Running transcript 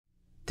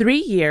3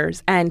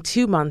 years and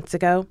 2 months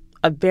ago,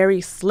 a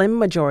very slim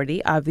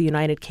majority of the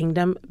United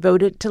Kingdom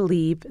voted to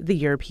leave the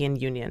European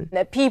Union.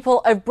 The people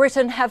of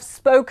Britain have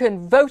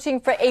spoken, voting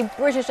for a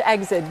British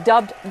exit,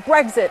 dubbed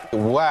Brexit.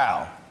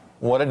 Wow,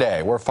 what a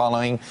day. We're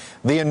following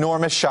the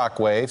enormous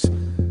shockwaves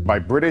by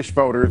British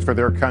voters for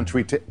their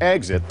country to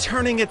exit,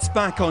 turning its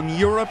back on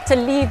Europe, to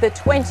leave the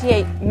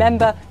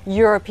 28-member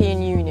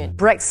European Union.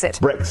 Brexit.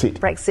 Brexit.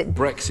 Brexit.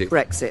 Brexit.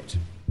 Brexit.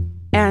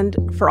 And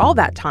for all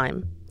that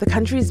time, the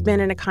country's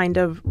been in a kind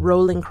of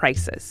rolling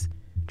crisis,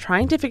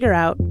 trying to figure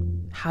out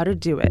how to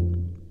do it.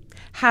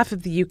 Half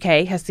of the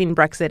UK has seen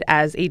Brexit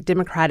as a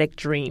democratic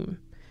dream.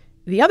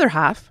 The other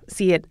half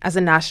see it as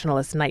a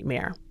nationalist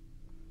nightmare.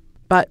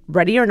 But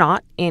ready or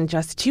not, in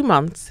just 2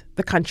 months,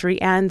 the country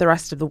and the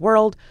rest of the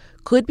world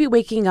could be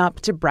waking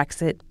up to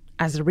Brexit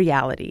as a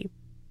reality.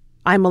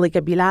 I'm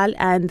Malika Bilal,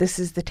 and this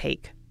is The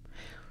Take.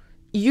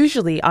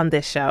 Usually on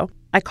this show,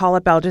 I call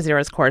up Al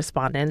Jazeera's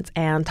correspondents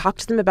and talk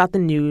to them about the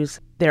news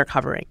they're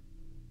covering.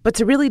 But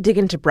to really dig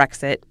into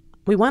Brexit,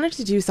 we wanted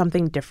to do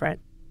something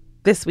different.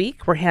 This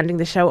week, we're handing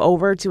the show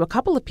over to a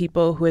couple of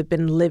people who have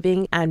been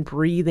living and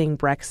breathing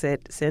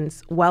Brexit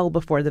since well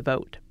before the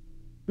vote.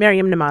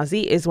 Maryam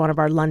Namazi is one of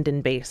our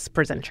London-based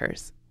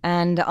presenters.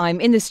 And I'm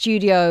in the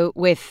studio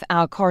with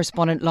our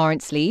correspondent,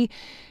 Lawrence Lee,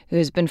 who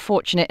has been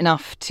fortunate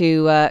enough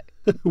to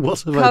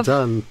what have I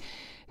done?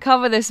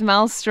 Cover this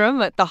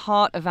maelstrom at the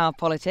heart of our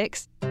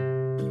politics.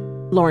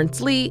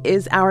 Lawrence Lee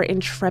is our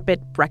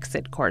intrepid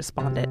Brexit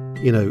correspondent.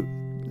 You know,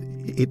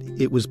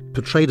 it was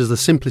portrayed as the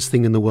simplest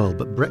thing in the world,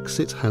 but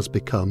Brexit has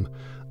become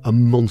a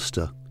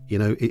monster. You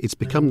know, it's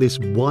become this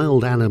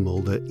wild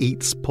animal that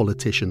eats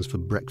politicians for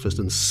breakfast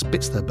and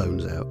spits their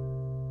bones out.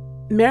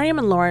 Maryam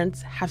and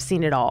Lawrence have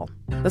seen it all.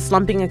 The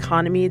slumping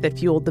economy that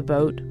fueled the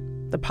vote,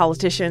 the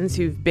politicians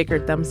who've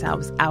bickered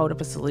themselves out of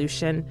a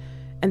solution,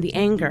 and the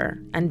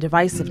anger and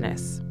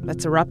divisiveness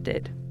that's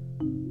erupted,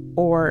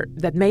 or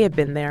that may have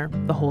been there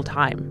the whole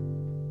time.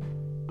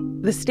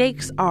 The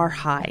stakes are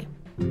high,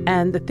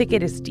 and the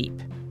thicket is deep.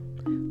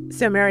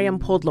 So Maryam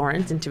pulled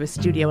Lawrence into a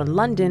studio in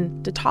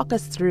London to talk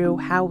us through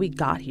how we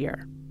got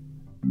here.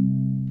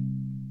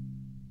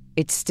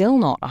 It's still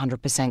not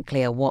 100%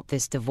 clear what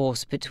this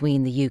divorce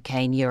between the UK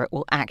and Europe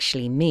will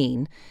actually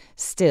mean.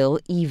 Still,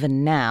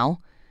 even now,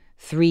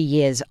 3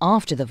 years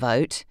after the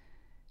vote,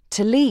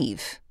 to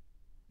leave.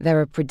 There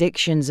are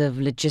predictions of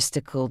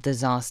logistical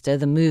disaster.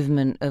 The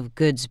movement of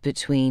goods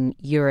between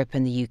Europe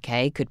and the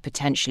UK could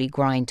potentially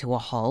grind to a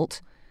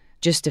halt.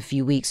 Just a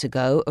few weeks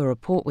ago, a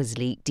report was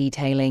leaked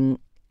detailing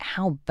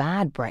how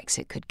bad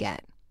Brexit could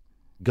get.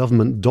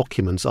 Government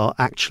documents are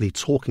actually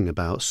talking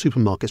about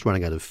supermarkets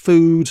running out of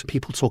food.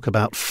 People talk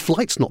about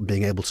flights not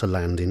being able to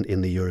land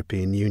in the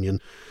European Union.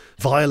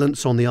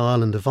 Violence on the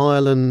island of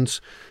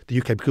Ireland.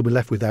 The UK could be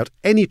left without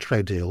any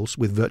trade deals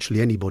with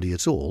virtually anybody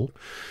at all.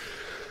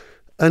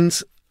 And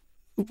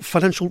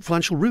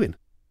financial ruin.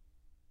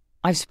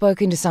 I've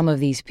spoken to some of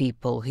these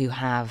people who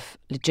have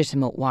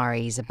legitimate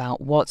worries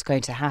about what's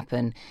going to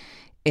happen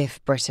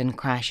if Britain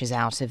crashes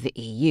out of the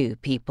EU.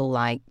 People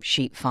like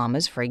sheep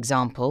farmers, for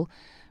example.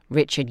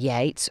 Richard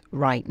Yates,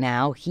 right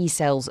now, he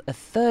sells a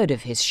third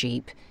of his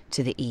sheep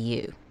to the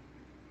EU.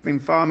 I've been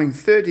farming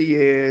 30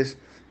 years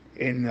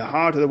in the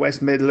heart of the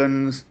West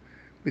Midlands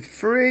with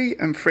free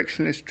and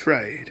frictionless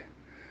trade.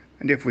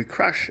 And if we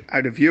crash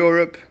out of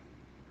Europe,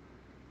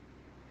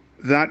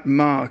 that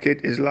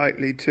market is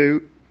likely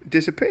to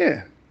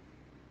disappear.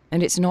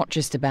 And it's not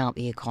just about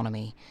the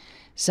economy.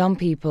 Some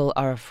people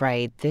are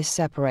afraid this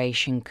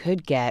separation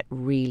could get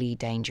really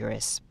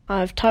dangerous.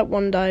 I have type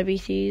 1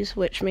 diabetes,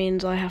 which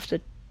means I have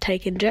to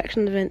take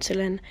injections of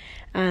insulin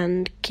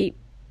and keep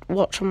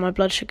watch on my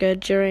blood sugar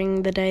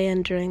during the day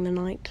and during the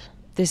night.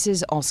 This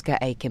is Oscar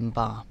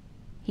Aikenbar.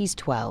 He's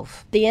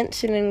 12. The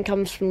insulin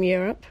comes from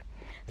Europe,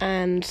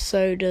 and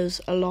so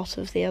does a lot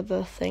of the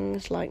other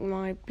things like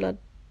my blood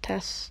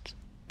tests.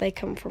 They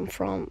come from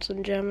France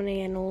and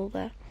Germany and all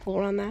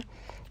around there.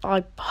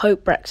 I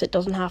hope Brexit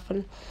doesn't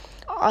happen.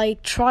 I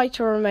try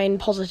to remain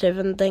positive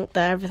and think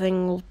that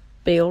everything will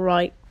be all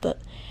right,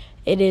 but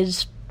it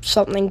is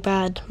something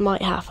bad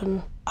might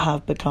happen.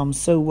 Have become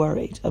so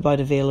worried about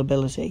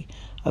availability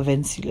of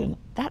insulin.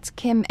 That's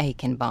Kim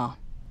Aikenbar,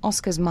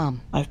 Oscar's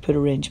mum. I've put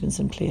arrangements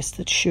in place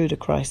that should a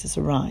crisis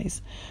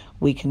arise,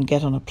 we can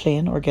get on a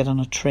plane or get on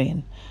a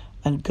train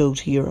and go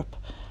to Europe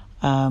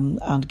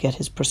and get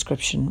his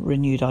prescription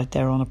renewed out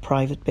there on a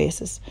private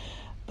basis.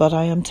 But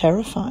I am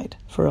terrified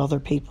for other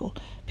people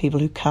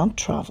who can't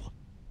travel.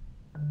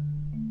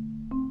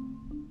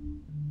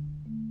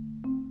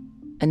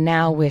 And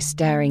now we're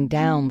staring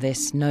down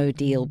this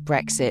no-deal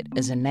Brexit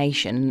as a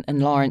nation.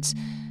 And Lawrence,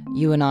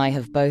 you and I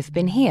have both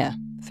been here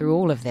through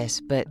all of this,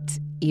 but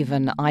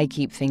even I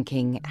keep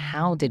thinking,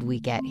 how did we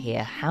get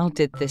here? How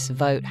did this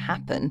vote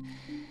happen?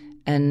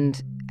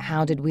 And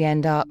how did we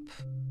end up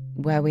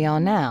where we are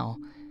now?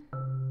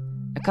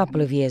 A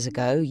couple of years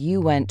ago,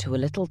 you went to a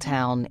little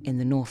town in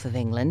the north of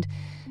England,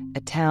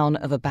 a town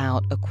of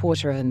about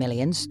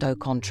 250,000,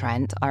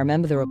 Stoke-on-Trent. I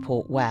remember the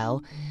report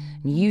well.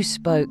 And you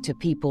spoke to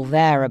people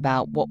there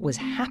about what was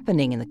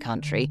happening in the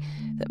country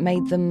that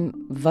made them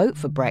vote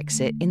for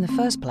Brexit in the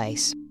first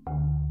place.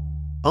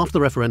 After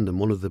the referendum,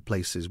 one of the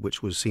places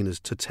which was seen as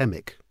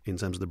totemic in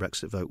terms of the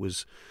Brexit vote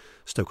was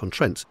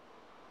Stoke-on-Trent.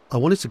 I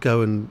wanted to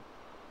go and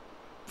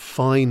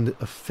find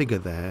a figure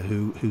there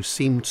who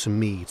seemed to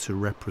me to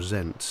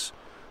represent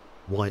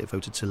why it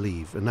voted to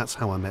leave, and that's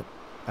how I met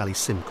Ali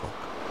Simcock.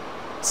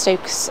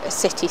 Stoke's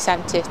city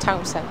centre,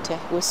 town centre,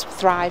 was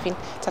thriving.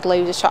 It had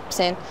loads of shops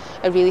in,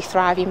 a really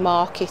thriving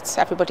market.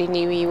 Everybody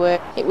knew who you were.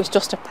 It was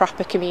just a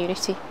proper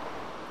community.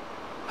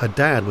 Her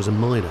dad was a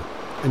miner,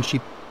 and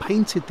she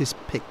painted this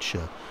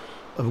picture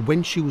of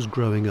when she was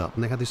growing up,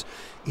 and they had this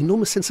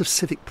enormous sense of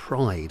civic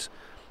pride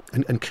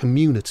and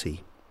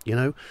community. You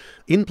know,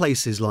 in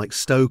places like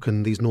Stoke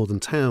and these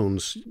northern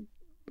towns,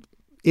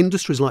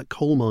 industries like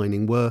coal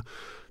mining were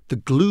the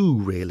glue,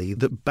 really,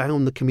 that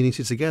bound the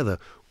community together.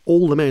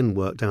 All the men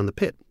worked down the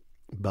pit.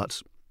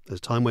 But as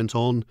time went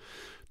on,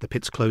 the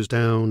pits closed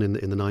down in the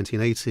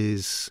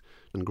 1980s,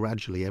 and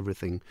gradually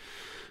everything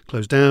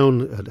closed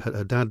down.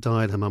 Her dad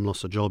died, her mum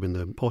lost her job in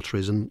the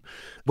potteries. And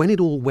when it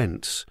all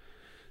went,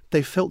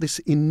 they felt this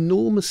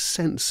enormous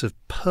sense of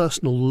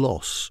personal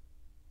loss.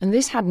 And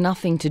this had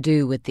nothing to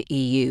do with the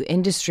EU.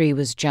 Industry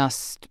was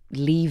just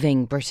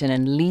leaving Britain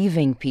and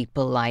leaving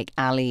people like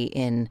Ali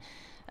in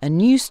a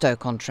new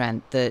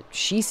Stoke-on-Trent that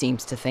she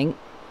seems to think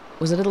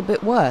was a little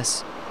bit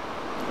worse.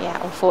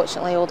 Yeah,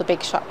 unfortunately all the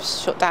big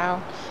shops shut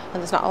down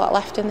and there's not a lot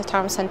left in the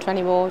town centre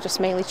anymore, just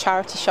mainly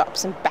charity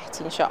shops and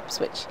betting shops,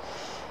 which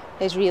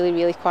is really,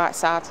 really quite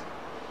sad.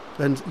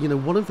 And, you know,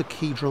 one of the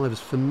key drivers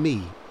for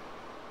me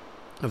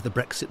of the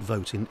Brexit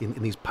vote in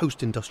these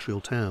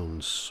post-industrial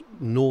towns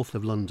north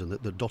of London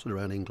that dotted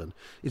around England,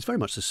 is very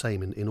much the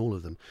same in all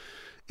of them,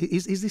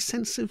 is this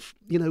sense of,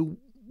 you know,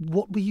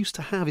 what we used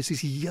to have is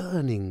this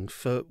yearning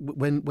for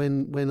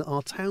when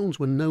our towns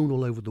were known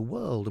all over the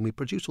world and we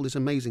produced all this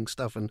amazing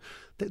stuff, and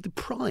the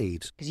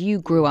pride. Because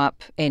you grew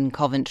up in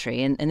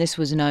Coventry, and this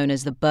was known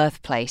as the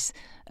birthplace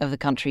of the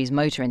country's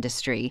motor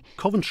industry.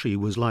 Coventry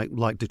was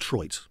like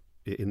Detroit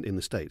in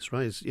the States,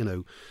 right? It's, you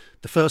know,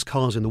 the first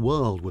cars in the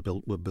world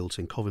were built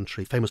in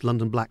Coventry. Famous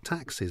London black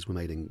taxis were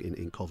made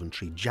in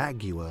Coventry.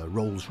 Jaguar,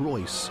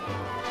 Rolls-Royce.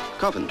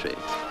 Coventry,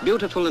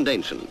 beautiful and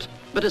ancient,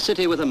 but a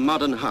city with a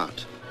modern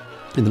heart.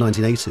 In the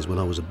 1980s, when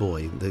I was a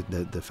boy,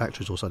 the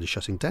factories all started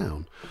shutting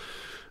down.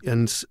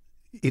 And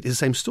it is the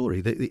same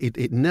story.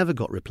 It never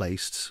got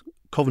replaced.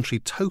 Coventry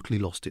totally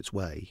lost its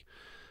way.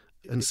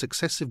 And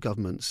successive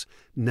governments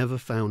never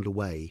found a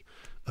way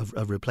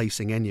of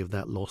replacing any of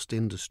that lost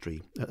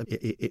industry.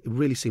 It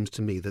really seems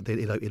to me that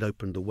it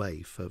opened the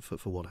way for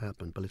what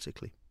happened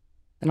politically.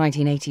 The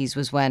 1980s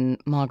was when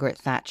Margaret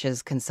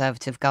Thatcher's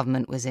Conservative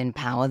government was in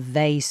power.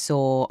 They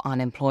saw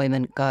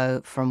unemployment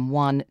go from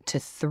 1 to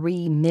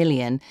 3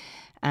 million,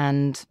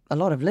 and a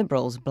lot of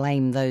Liberals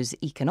blame those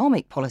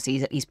economic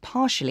policies, at least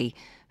partially,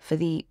 for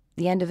the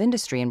end of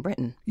industry in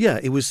Britain. Yeah,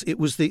 it was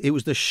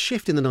the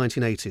shift in the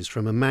 1980s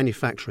from a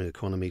manufacturing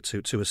economy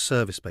to a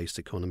service-based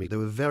economy. They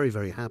were very,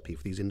 very happy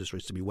for these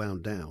industries to be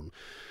wound down.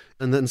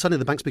 And then suddenly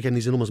the banks became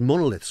these enormous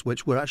monoliths,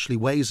 which were actually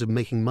ways of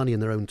making money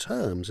in their own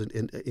terms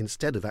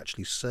instead of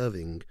actually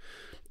serving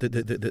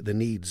the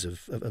needs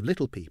of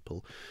little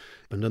people.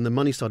 And then the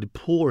money started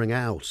pouring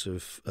out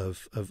of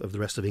the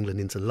rest of England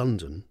into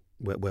London,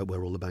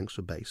 where all the banks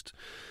were based.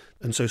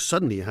 And so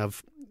suddenly you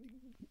have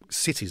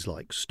cities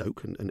like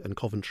Stoke and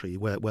Coventry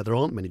where there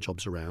aren't many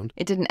jobs around.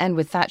 It didn't end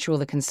with Thatcher or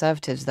the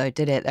Conservatives, though,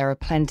 did it? There are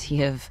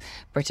plenty of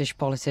British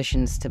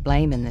politicians to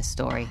blame in this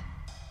story.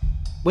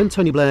 When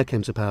Tony Blair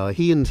came to power,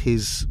 he and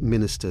his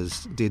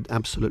ministers did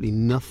absolutely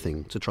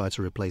nothing to try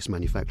to replace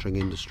manufacturing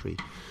industry.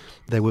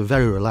 They were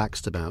very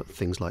relaxed about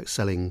things like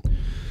selling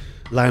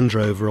Land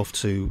Rover off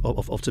to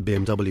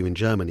BMW in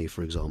Germany,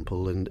 for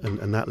example, and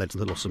that led to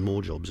the loss of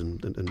more jobs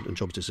and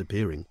jobs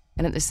disappearing.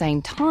 And at the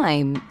same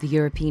time, the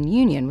European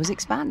Union was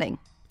expanding.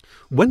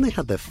 When they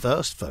had their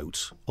first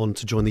vote on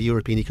to join the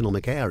European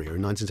Economic Area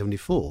in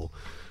 1974,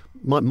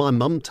 my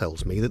mum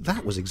tells me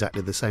that was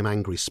exactly the same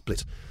angry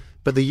split.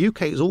 But the UK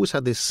has always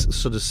had this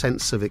sort of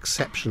sense of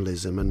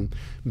exceptionalism and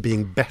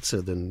being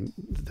better than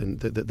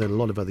a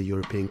lot of other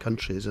European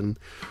countries. And,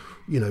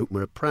 you know,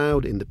 we're a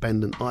proud,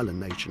 independent island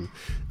nation,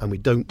 and we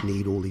don't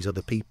need all these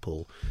other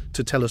people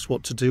to tell us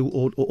what to do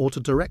or to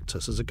direct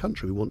us as a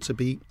country. We want to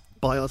be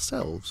by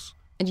ourselves.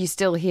 And you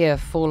still hear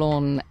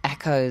forlorn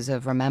echoes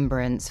of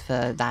remembrance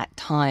for that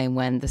time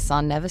when the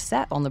sun never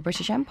set on the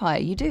British Empire.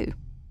 You do.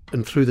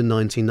 And through the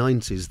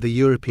 1990s, the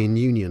European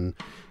Union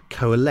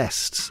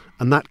coalesced,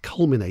 and that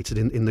culminated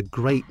in the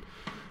great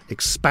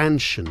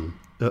expansion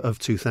of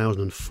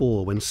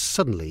 2004, when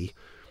suddenly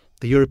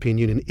the European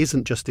Union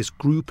isn't just this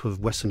group of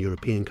Western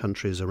European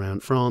countries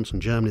around France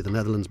and Germany, the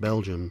Netherlands,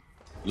 Belgium.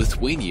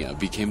 Lithuania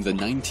became the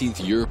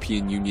 19th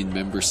European Union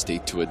member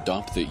state to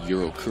adopt the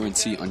euro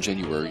currency on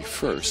January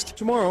 1st.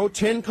 Tomorrow,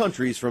 10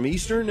 countries from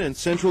Eastern and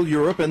Central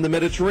Europe and the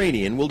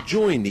Mediterranean will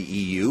join the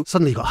EU.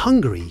 Suddenly you've got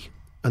Hungary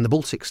and the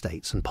Baltic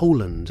states and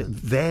Poland.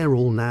 They're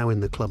all now in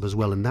the club as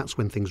well, and that's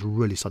when things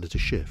really started to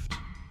shift.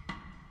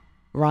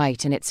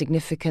 Right, and it's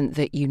significant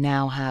that you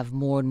now have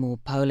more and more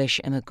Polish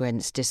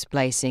immigrants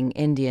displacing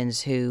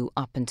Indians who,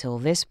 up until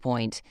this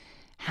point,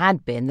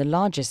 had been the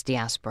largest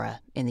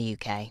diaspora in the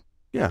UK.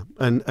 Yeah,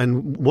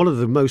 and one of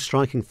the most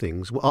striking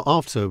things,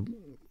 after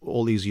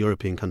all these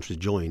European countries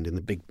joined in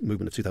the big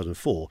movement of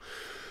 2004,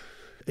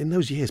 in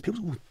those years,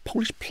 people were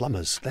Polish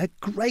plumbers. They're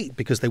great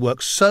because they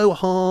work so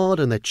hard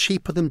and they're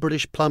cheaper than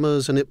British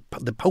plumbers, and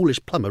the Polish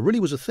plumber really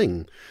was a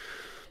thing.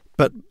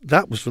 But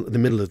that was from the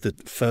middle of the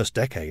first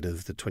decade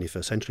of the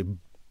 21st century.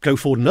 Go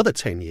forward another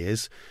 10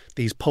 years,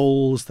 these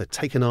Poles, they're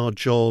taking our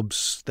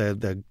jobs,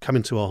 they're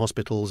coming to our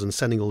hospitals and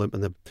sending all them,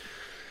 and they're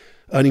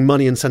earning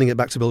money and sending it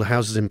back to build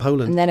houses in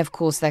Poland. And then, of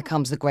course, there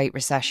comes the Great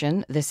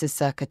Recession. This is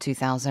circa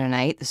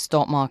 2008. The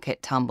stock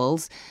market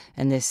tumbles,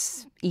 and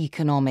this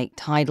economic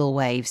tidal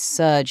wave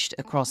surged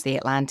across the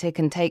Atlantic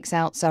and takes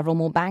out several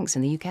more banks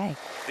in the UK.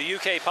 The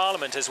UK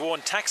Parliament has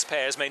warned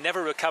taxpayers may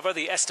never recover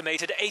the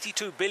estimated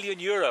 €82 billion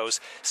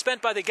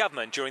spent by the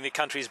government during the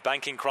country's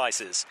banking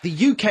crisis.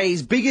 The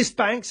UK's biggest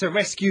banks are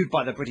rescued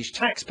by the British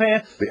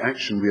taxpayer. The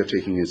action we are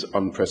taking is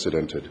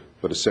unprecedented,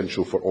 but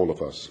essential for all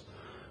of us.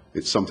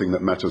 It's something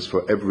that matters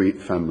for every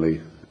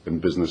family and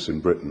business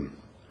in Britain.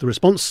 The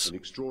response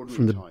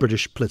from the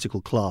British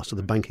political class to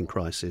the banking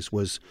crisis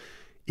was,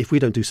 if we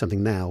don't do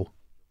something now,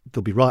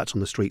 there'll be riots on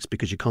the streets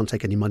because you can't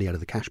take any money out of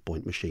the cash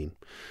point machine.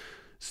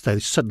 So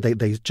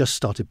they just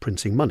started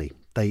printing money.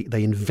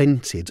 They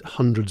invented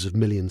hundreds of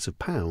millions of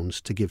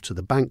pounds to give to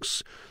the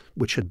banks,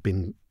 which had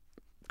been,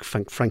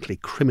 frankly,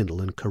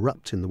 criminal and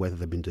corrupt in the way that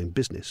they've been doing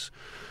business.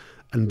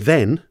 And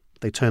then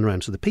they turned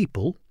around to the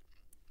people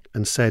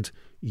and said,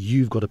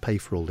 you've got to pay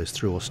for all this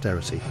through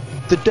austerity.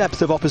 The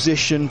depth of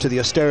opposition to the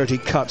austerity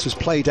cuts was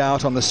played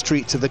out on the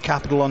streets of the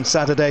capital on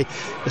Saturday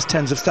as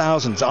tens of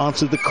thousands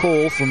answered the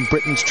call from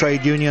Britain's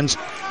trade unions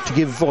to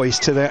give voice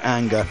to their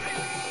anger.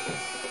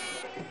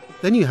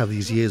 Then you have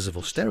these years of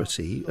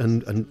austerity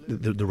and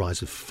the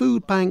rise of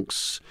food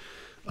banks,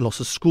 a loss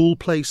of school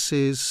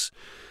places,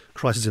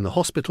 crisis in the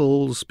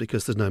hospitals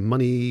because there's no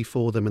money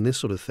for them and this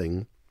sort of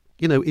thing.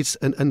 You know, it's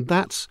and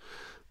that's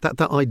that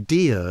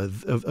idea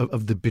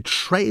of the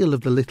betrayal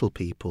of the little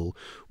people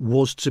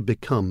was to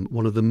become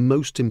one of the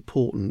most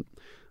important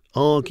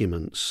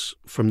arguments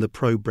from the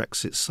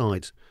pro-Brexit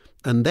side.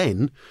 And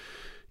then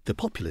the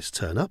populists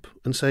turn up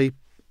and say,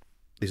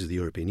 this is the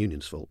European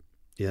Union's fault.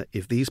 Yeah,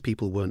 if these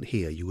people weren't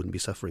here, you wouldn't be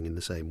suffering in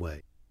the same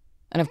way.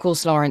 And of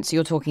course, Lawrence,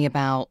 you're talking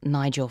about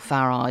Nigel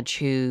Farage,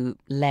 who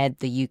led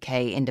the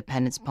UK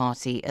Independence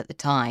Party at the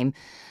time.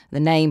 The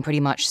name pretty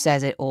much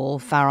says it all.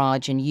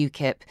 Farage and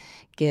UKIP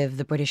give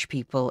the British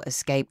people a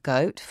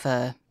scapegoat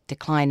for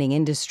declining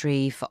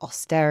industry, for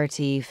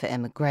austerity, for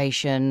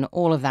immigration,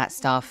 all of that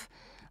stuff.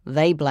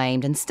 They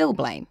blamed and still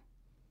blame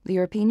the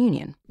European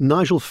Union.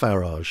 Nigel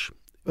Farage,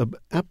 an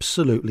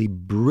absolutely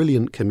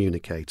brilliant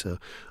communicator,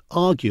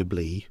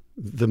 arguably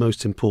the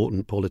most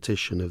important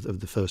politician of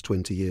the first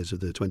 20 years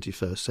of the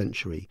 21st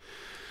century,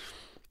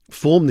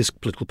 formed this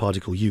political party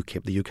called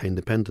UKIP, the UK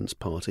Independence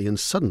Party, and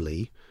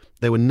suddenly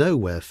they were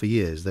nowhere for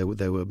years. They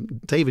were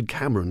David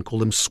Cameron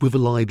called them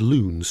swivel-eyed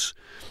loons.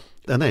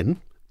 And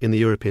then, in the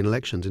European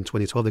elections in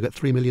 2012, they got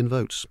 3 million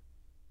votes.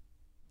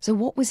 So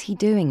what was he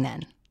doing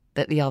then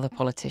that the other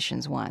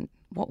politicians weren't?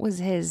 What was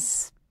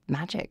his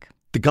magic?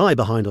 The guy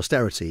behind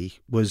austerity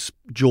was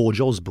George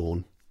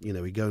Osborne. You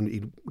know, he'd go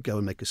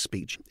and make a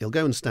speech. He'll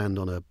go and stand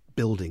on a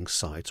building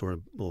site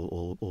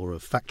or a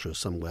factory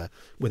somewhere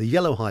with a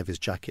yellow high-vis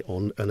jacket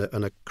on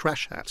and a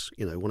crash hat,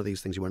 you know, one of these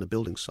things you wear on a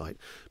building site,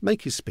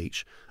 make his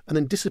speech, and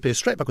then disappear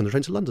straight back on the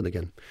train to London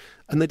again.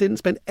 And they didn't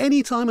spend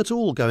any time at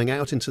all going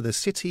out into the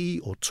city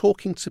or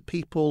talking to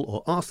people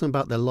or asking them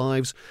about their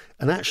lives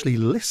and actually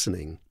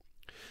listening.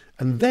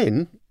 And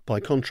then, by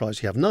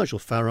contrast, you have Nigel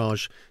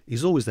Farage.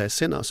 He's always there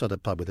sitting outside a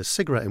pub with a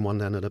cigarette in one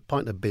hand and a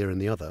pint of beer in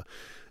the other,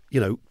 you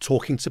know,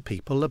 talking to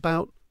people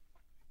about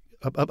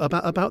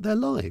their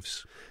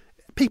lives.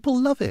 People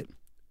love it.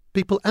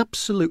 People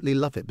absolutely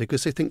love it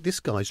because they think this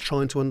guy's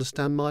trying to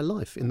understand my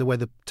life in the way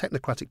the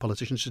technocratic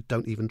politicians just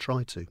don't even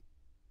try to.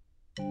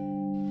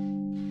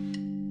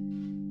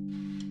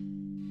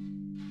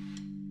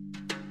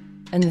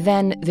 And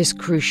then this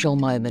crucial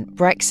moment.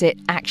 Brexit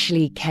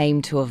actually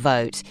came to a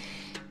vote.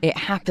 It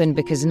happened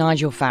because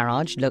Nigel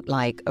Farage looked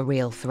like a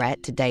real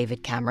threat to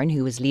David Cameron,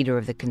 who was leader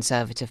of the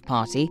Conservative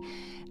Party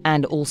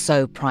and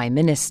also Prime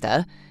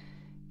Minister.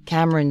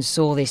 Cameron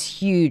saw this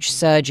huge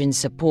surge in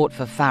support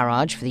for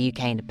Farage, for the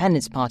UK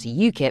Independence Party,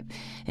 UKIP,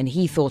 and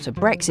he thought a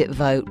Brexit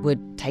vote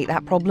would take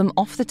that problem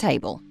off the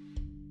table.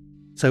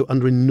 So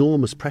under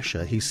enormous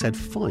pressure, he said,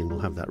 fine, we'll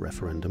have that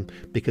referendum,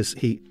 because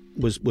he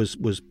was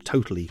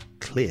totally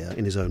clear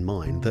in his own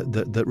mind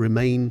that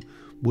Remain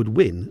would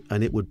win,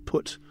 and it would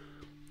put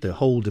the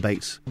whole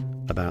debate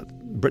about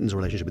Britain's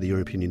relationship with the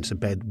European Union to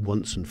bed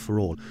once and for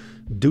all.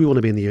 Do we want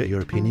to be in the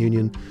European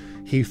Union?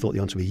 He thought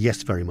the answer would be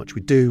yes, very much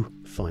we do.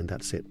 Fine,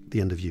 that's it. The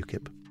end of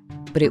UKIP.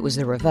 But it was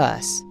the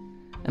reverse.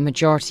 A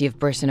majority of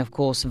Britain, of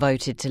course,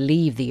 voted to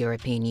leave the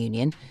European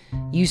Union.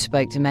 You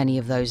spoke to many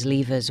of those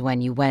leavers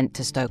when you went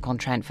to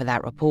Stoke-on-Trent for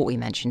that report we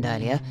mentioned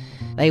earlier.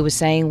 They were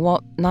saying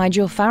what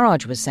Nigel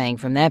Farage was saying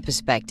from their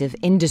perspective.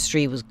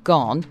 Industry was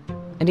gone,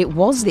 and it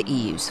was the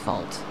EU's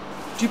fault.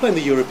 Do you blame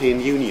the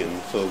European Union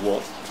for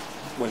what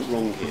went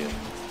wrong here?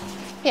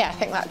 Yeah, I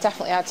think that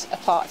definitely had a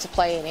part to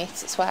play in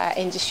it. It's where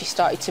industry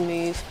started to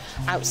move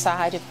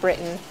outside of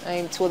Britain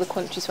to other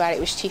countries where it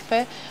was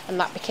cheaper, and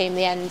that became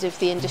the end of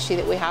the industry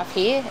that we have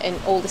here, and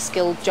all the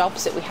skilled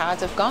jobs that we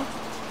had have gone.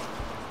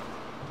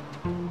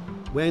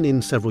 When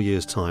in several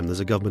years' time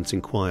there's a government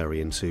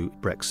inquiry into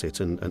Brexit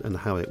and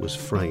how it was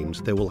framed,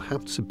 there will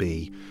have to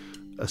be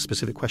a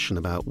specific question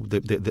about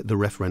the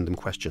referendum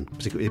question.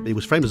 It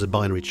was framed as a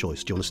binary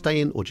choice. Do you want to stay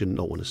in or do you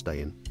not want to stay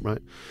in,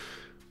 right?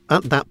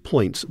 At that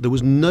point, there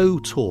was no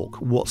talk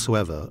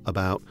whatsoever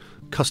about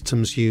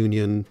customs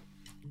union,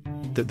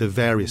 the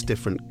various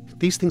different...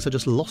 These things are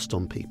just lost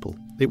on people.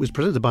 It was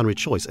presented as a binary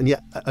choice, and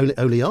yet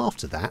only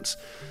after that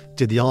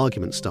did the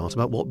argument start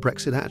about what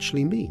Brexit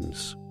actually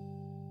means.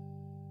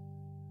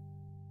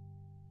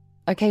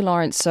 OK,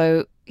 Lawrence,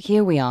 so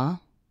here we are,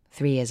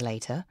 3 years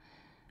later.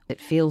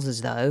 It feels as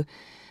though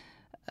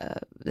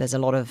there's a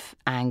lot of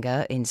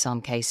anger, in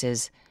some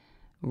cases,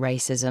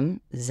 racism,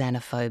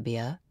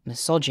 xenophobia,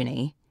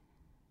 misogyny,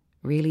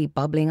 really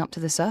bubbling up to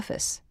the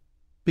surface.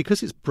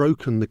 Because it's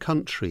broken the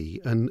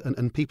country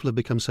and people have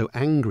become so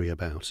angry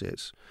about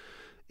it,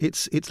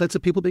 it's led to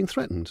people being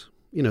threatened.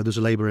 You know, there's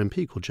a Labour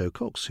MP called Joe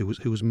Cox who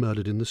was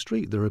murdered in the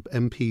street. There are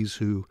MPs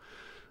who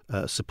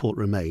support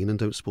Remain and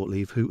don't support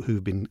Leave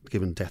who've been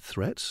given death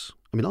threats.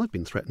 I mean, I've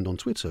been threatened on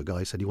Twitter. A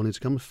guy said he wanted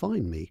to come and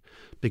find me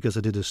because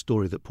I did a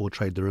story that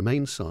portrayed the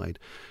Remain side.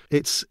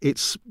 It's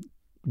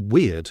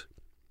weird.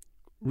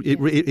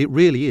 It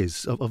really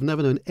is. I've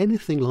never known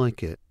anything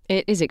like it.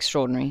 It is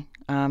extraordinary.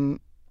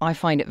 I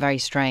find it very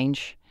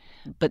strange.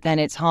 But then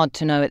it's hard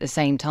to know at the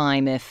same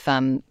time if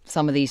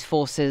some of these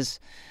forces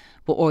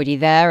were already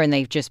there and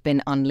they've just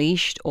been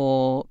unleashed,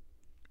 or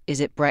is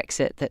it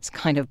Brexit that's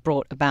kind of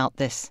brought about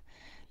this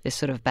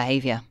sort of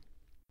behaviour?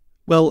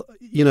 Well,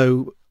 you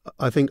know,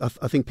 I think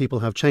people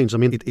have changed. I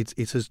mean,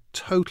 it has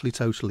totally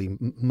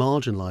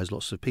marginalised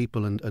lots of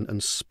people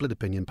and split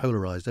opinion,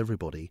 polarised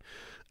everybody,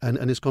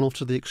 and it's gone off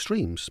to the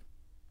extremes.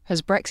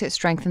 Has Brexit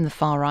strengthened the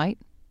far right?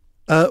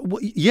 Well,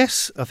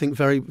 yes, I think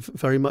very,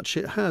 very much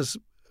it has.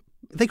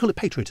 They call it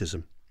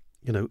patriotism,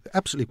 you know,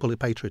 absolutely call it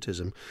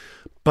patriotism.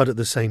 But at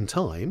the same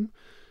time,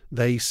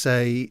 they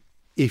say,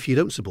 if you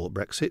don't support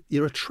Brexit,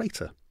 you're a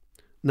traitor.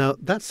 Now,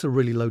 that's a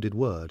really loaded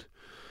word.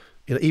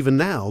 You know, even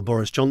now,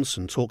 Boris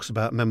Johnson talks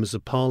about members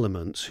of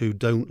Parliament who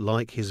don't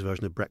like his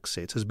version of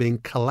Brexit as being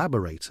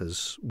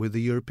collaborators with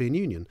the European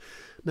Union.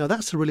 Now,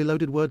 that's a really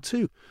loaded word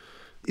too.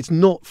 It's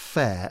not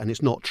fair and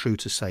it's not true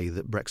to say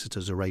that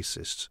Brexiters are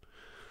racist.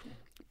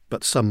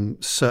 But some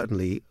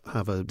certainly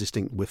have a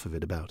distinct whiff of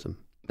it about them.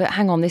 But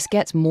hang on, this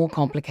gets more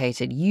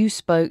complicated. You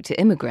spoke to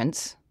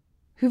immigrants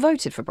who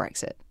voted for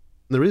Brexit.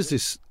 There is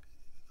this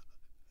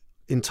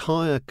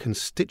entire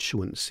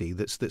constituency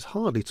that's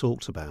hardly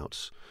talked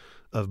about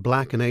of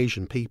black and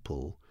Asian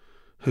people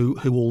who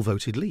all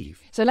voted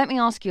Leave. So let me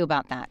ask you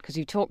about that, because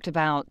you talked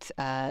about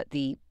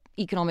the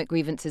economic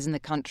grievances in the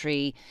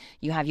country.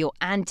 You have your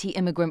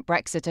anti-immigrant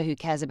Brexiter who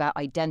cares about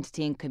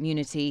identity and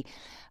community.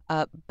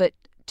 But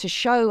to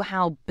show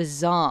how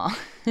bizarre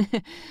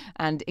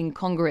and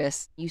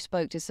incongruous, you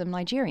spoke to some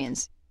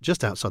Nigerians.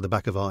 Just outside the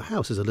back of our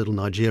house is a little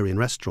Nigerian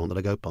restaurant that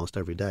I go past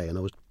every day, and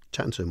I was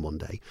chatting to him one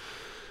day,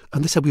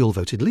 and they said we all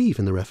voted Leave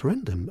in the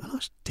referendum. And I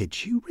said,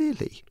 did you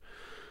really?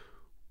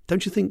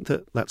 Don't you think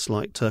that that's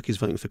like turkeys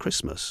voting for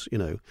Christmas, you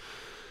know?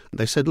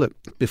 They said, look,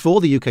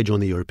 before the UK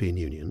joined the European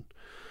Union,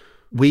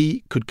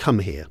 we could come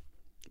here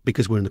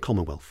because we're in the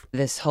Commonwealth.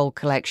 This whole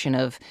collection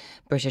of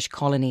British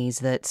colonies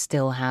that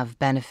still have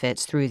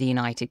benefits through the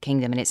United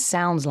Kingdom. And it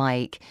sounds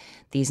like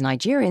these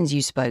Nigerians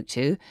you spoke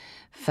to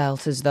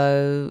felt as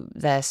though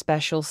their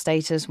special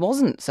status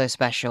wasn't so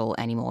special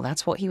anymore.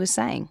 That's what he was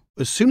saying.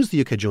 As soon as the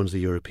UK joins the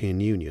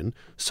European Union,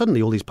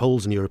 suddenly all these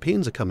Poles and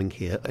Europeans are coming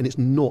here, and it's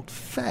not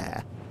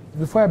fair.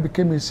 Before I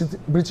became a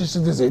British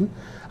citizen,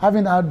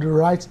 having had the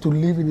right to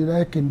live in the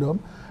United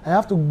Kingdom, I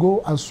have to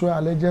go and swear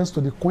allegiance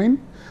to the Queen,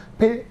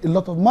 pay a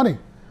lot of money.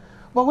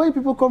 But when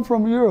people come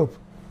from Europe,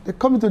 they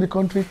come into the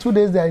country, 2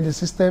 days they are in the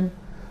system,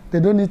 they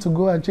don't need to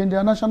go and change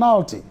their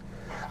nationality.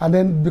 And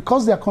then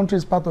because their country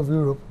is part of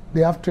Europe, they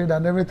have trade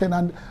and everything.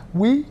 And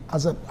we,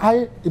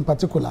 I in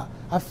particular,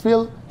 I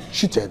feel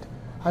cheated.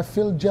 I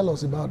feel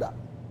jealous about that.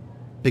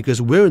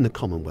 Because we're in the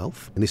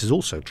Commonwealth, and this is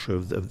also true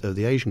of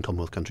the Asian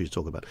Commonwealth countries you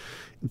talk about,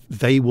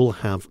 they will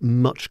have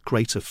much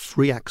greater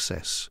free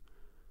access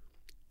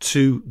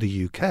to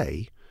the UK,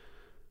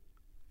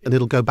 and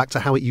it'll go back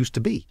to how it used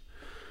to be.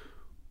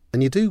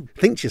 And you do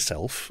think to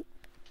yourself,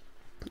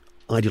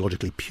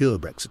 ideologically pure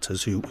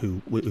Brexiters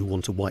who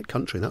want a white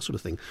country and that sort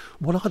of thing,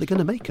 what are they going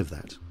to make of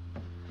that?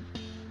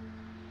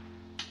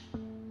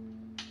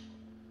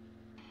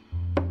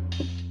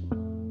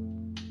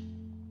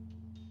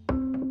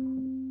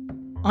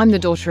 I'm the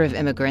daughter of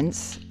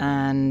immigrants,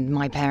 and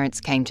my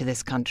parents came to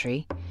this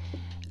country.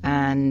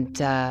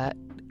 And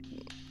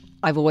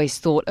I've always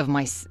thought of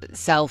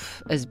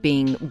myself as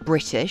being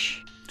British.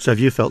 So have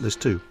you felt this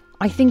too?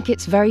 I think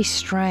it's very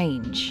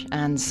strange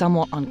and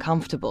somewhat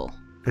uncomfortable.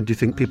 And do you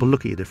think people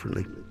look at you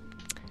differently?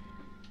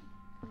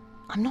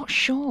 I'm not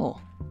sure.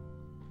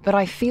 But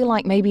I feel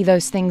like maybe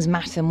those things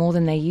matter more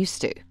than they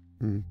used to.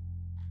 Mm.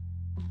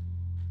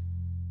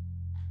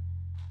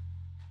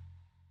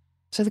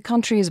 So the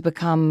country has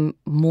become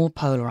more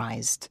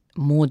polarised,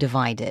 more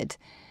divided.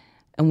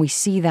 And we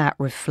see that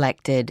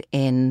reflected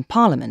in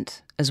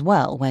Parliament as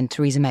well. When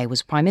Theresa May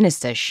was Prime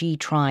Minister, she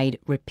tried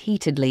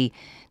repeatedly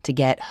to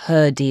get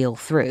her deal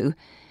through,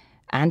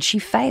 and she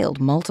failed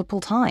multiple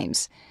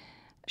times.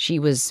 She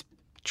was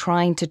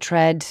trying to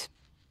tread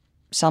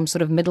some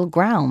sort of middle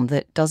ground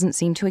that doesn't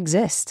seem to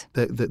exist.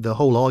 The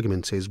whole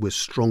argument is we're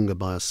stronger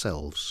by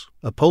ourselves.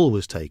 A poll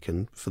was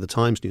taken for the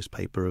Times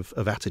newspaper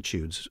of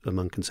attitudes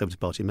among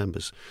Conservative Party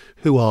members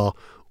who are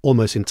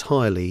almost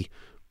entirely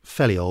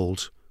fairly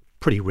old,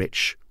 pretty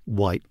rich,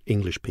 white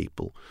English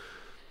people.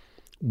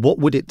 What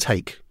would it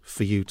take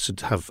for you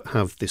to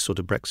have this sort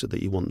of Brexit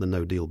that you want, the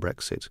no-deal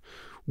Brexit?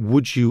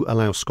 Would you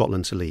allow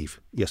Scotland to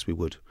leave? Yes, we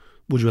would.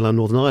 Would you allow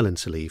Northern Ireland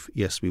to leave?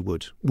 Yes, we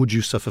would. Would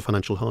you suffer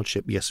financial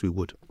hardship? Yes, we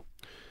would.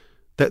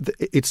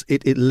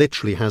 It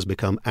literally has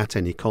become at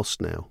any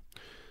cost now.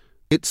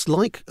 It's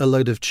like a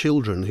load of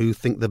children who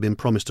think they've been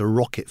promised a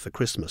rocket for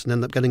Christmas and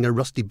end up getting a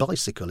rusty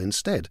bicycle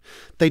instead.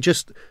 They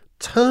just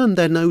turn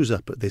their nose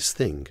up at this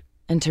thing.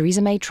 And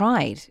Theresa May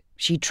tried.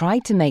 She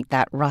tried to make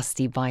that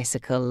rusty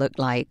bicycle look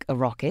like a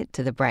rocket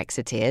to the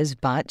Brexiteers,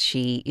 but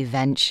she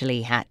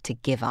eventually had to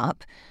give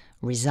up,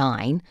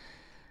 resign,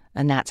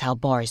 and that's how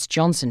Boris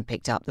Johnson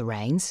picked up the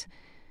reins.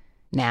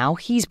 Now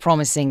he's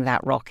promising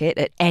that rocket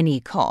at any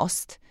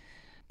cost,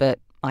 but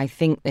I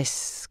think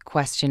this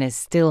question is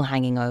still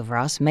hanging over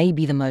us,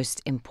 maybe the most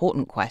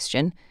important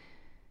question.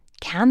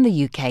 Can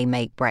the UK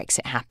make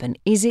Brexit happen?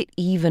 Is it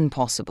even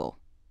possible?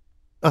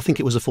 I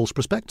think it was a false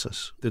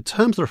prospectus. The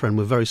terms of the referendum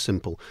were very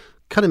simple.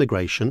 Cut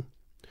immigration,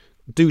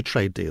 do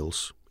trade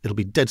deals. It'll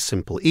be dead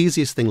simple.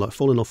 Easiest thing, like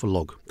falling off a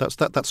log.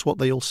 That's what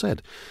they all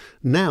said.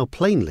 Now,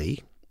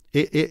 plainly,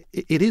 it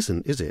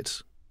isn't, is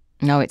it?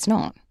 No, it's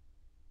not.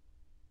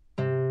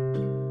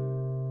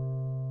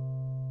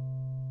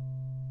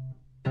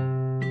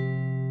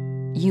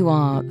 You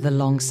are the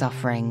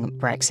long-suffering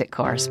Brexit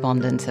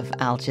correspondent of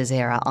Al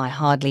Jazeera. I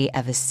hardly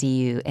ever see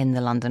you in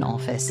the London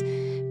office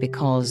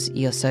because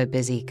you're so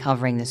busy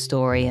covering the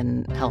story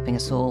and helping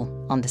us all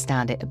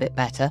understand it a bit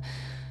better.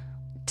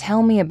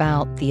 Tell me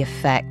about the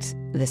effect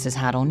this has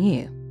had on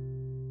you.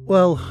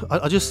 Well,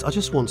 I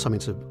just want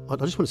something to. I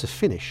just want it to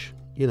finish.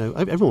 You know,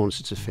 everyone wants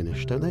it to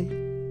finish, don't they?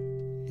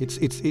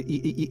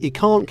 It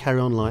can't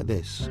carry on like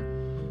this.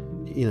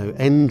 You know,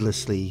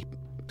 endlessly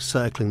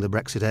circling the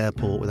Brexit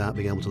airport without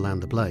being able to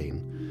land the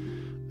plane.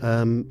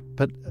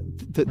 But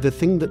the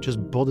thing that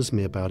just bothers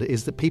me about it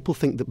is that people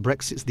think that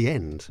Brexit's the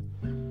end.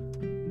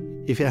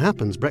 If it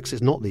happens,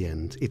 Brexit's not the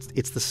end.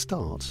 It's the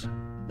start.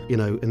 You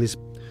know, and this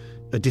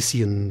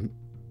Odyssean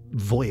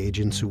voyage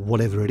into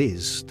whatever it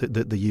is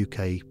that the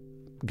UK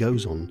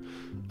goes on,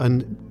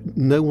 and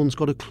no one's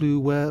got a clue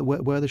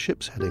where the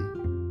ship's heading.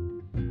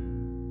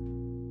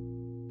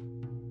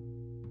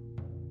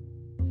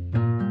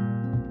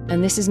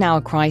 And this is now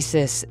a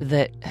crisis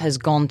that has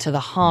gone to the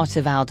heart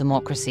of our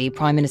democracy.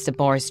 Prime Minister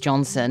Boris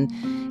Johnson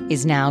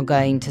is now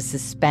going to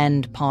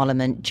suspend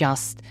Parliament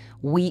just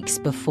weeks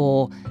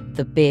before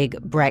the big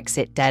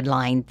Brexit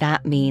deadline.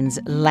 That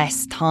means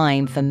less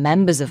time for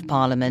members of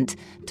Parliament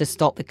to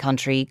stop the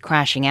country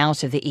crashing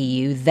out of the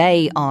EU.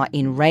 They are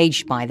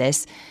enraged by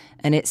this,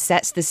 and it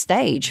sets the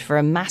stage for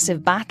a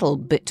massive battle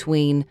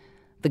between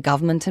the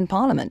government and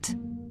Parliament.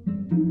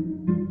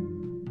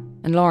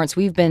 And Lawrence,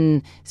 we've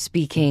been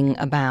speaking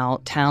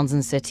about towns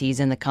and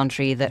cities in the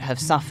country that have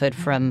suffered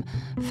from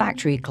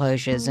factory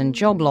closures and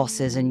job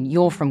losses, and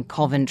you're from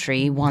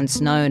Coventry,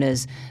 once known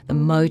as the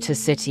Motor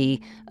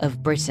City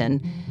of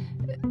Britain.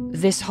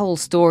 This whole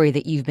story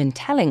that you've been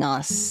telling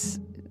us,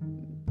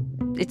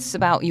 it's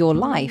about your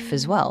life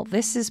as well.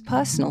 This is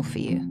personal for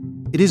you.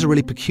 It is a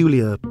really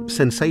peculiar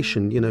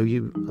sensation. You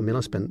know,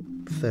 I spent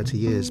 30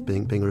 years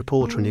being a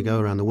reporter, and you go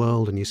around the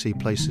world and you see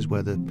places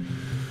where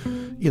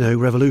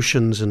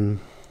revolutions and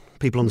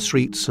people on the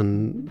streets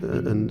and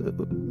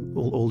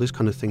all this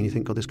kind of thing. You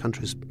think, God, this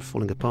country's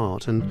falling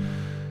apart. And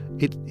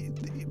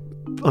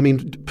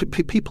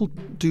people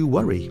do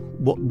worry.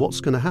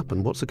 What's going to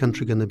happen? What's the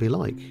country going to be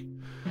like?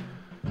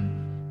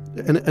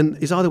 And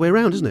it's either way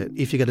around, isn't it?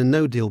 If you get a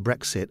no-deal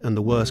Brexit and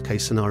the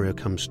worst-case scenario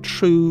comes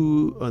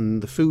true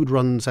and the food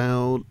runs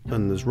out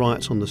and there's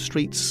riots on the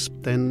streets,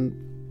 then,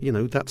 you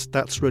know,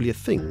 that's really a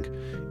thing.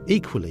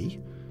 Equally,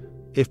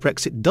 if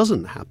Brexit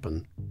doesn't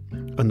happen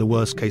and the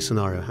worst-case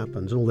scenario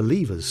happens and all the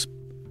levers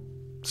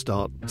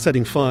start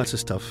setting fire to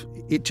stuff,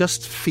 it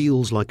just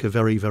feels like a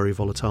very, very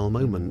volatile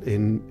moment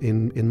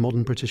in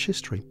modern British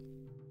history.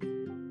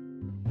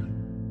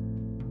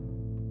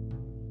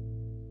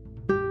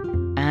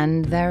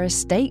 And there are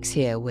stakes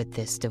here with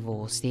this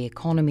divorce. The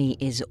economy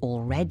is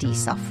already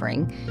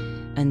suffering,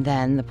 and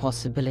then the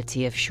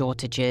possibility of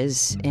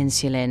shortages,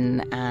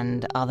 insulin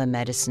and other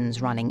medicines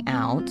running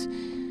out.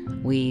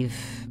 We've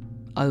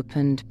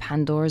opened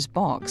Pandora's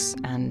box,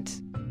 and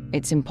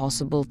it's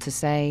impossible to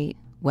say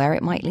where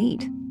it might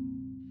lead.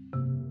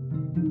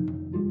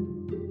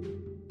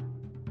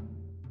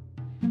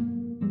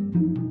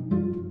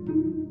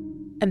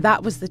 And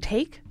that was The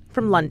Take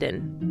from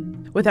London,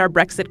 with our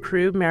Brexit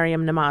crew,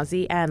 Mariam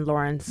Namazi and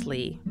Lawrence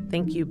Lee.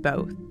 Thank you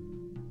both.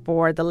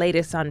 For the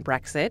latest on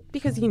Brexit,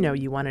 because you know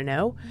you want to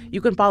know,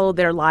 you can follow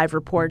their live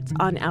reports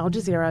on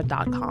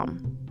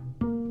aljazeera.com.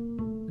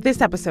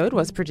 This episode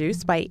was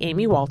produced by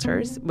Amy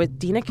Walters with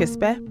Dina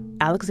Kispe,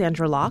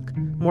 Alexandra Locke,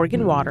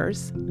 Morgan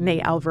Waters,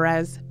 Ney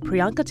Alvarez,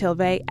 Priyanka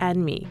Tilve,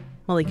 and me,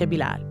 Malika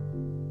Bilal.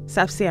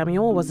 Saf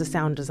Samuel was the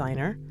sound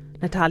designer.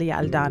 Natalia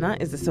Aldana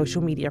is the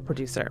social media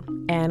producer.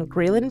 And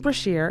Graylin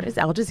Brashear is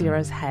Al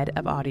Jazeera's head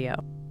of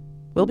audio.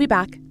 We'll be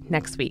back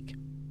next week.